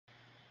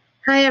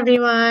Hi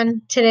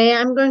everyone. Today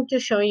I'm going to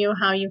show you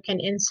how you can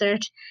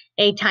insert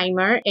a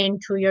timer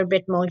into your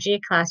Bitmoji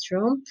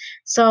classroom.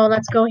 So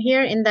let's go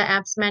here in the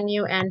apps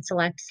menu and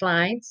select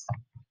slides.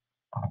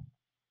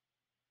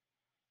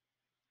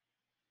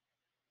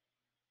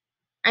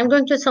 I'm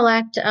going to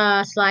select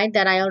a slide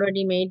that I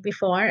already made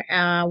before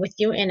with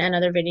you in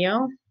another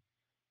video.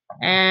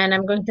 And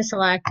I'm going to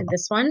select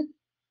this one.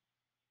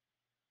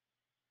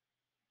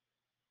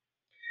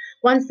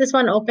 Once this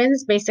one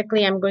opens,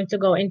 basically I'm going to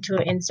go into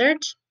insert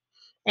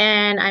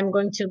and I'm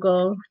going to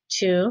go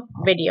to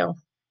video.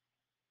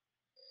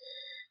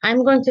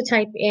 I'm going to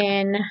type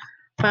in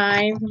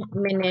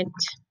 5-minute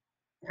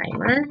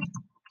timer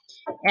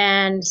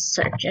and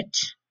search it.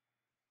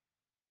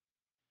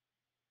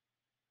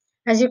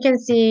 As you can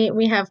see,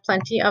 we have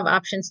plenty of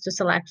options to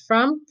select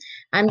from.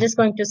 I'm just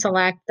going to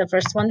select the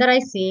first one that I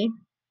see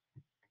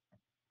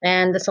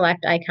and the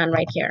select icon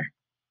right here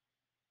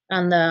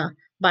on the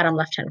bottom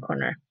left-hand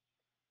corner.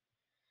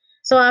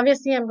 So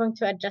obviously I'm going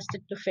to adjust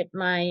it to fit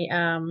my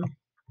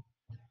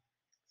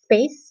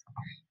space.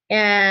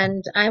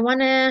 And I want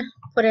to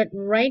put it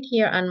right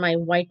here on my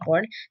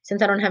whiteboard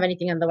since I don't have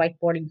anything on the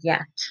whiteboard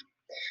yet.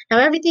 Now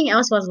everything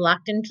else was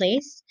locked in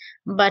place,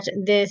 but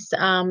this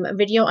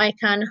video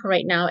icon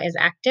right now is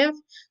active.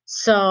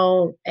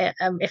 So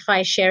if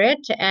I share it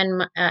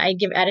and I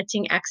give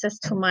editing access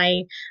to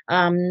my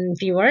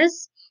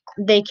viewers,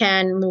 they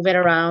can move it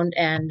around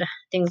and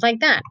things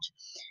like that.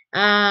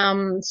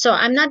 So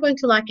I'm not going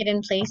to lock it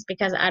in place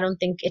because I don't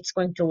think it's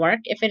going to work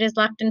if it is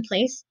locked in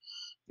place.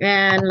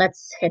 And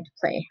let's hit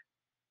play.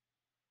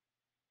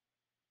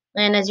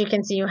 And as you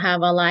can see, you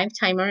have a live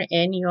timer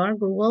in your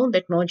Google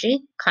Bitmoji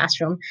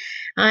classroom.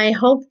 I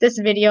hope this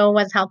video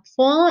was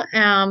helpful,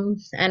 and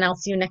I'll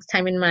see you next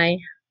time in my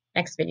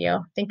next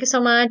video. Thank you so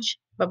much.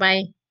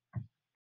 Bye-bye.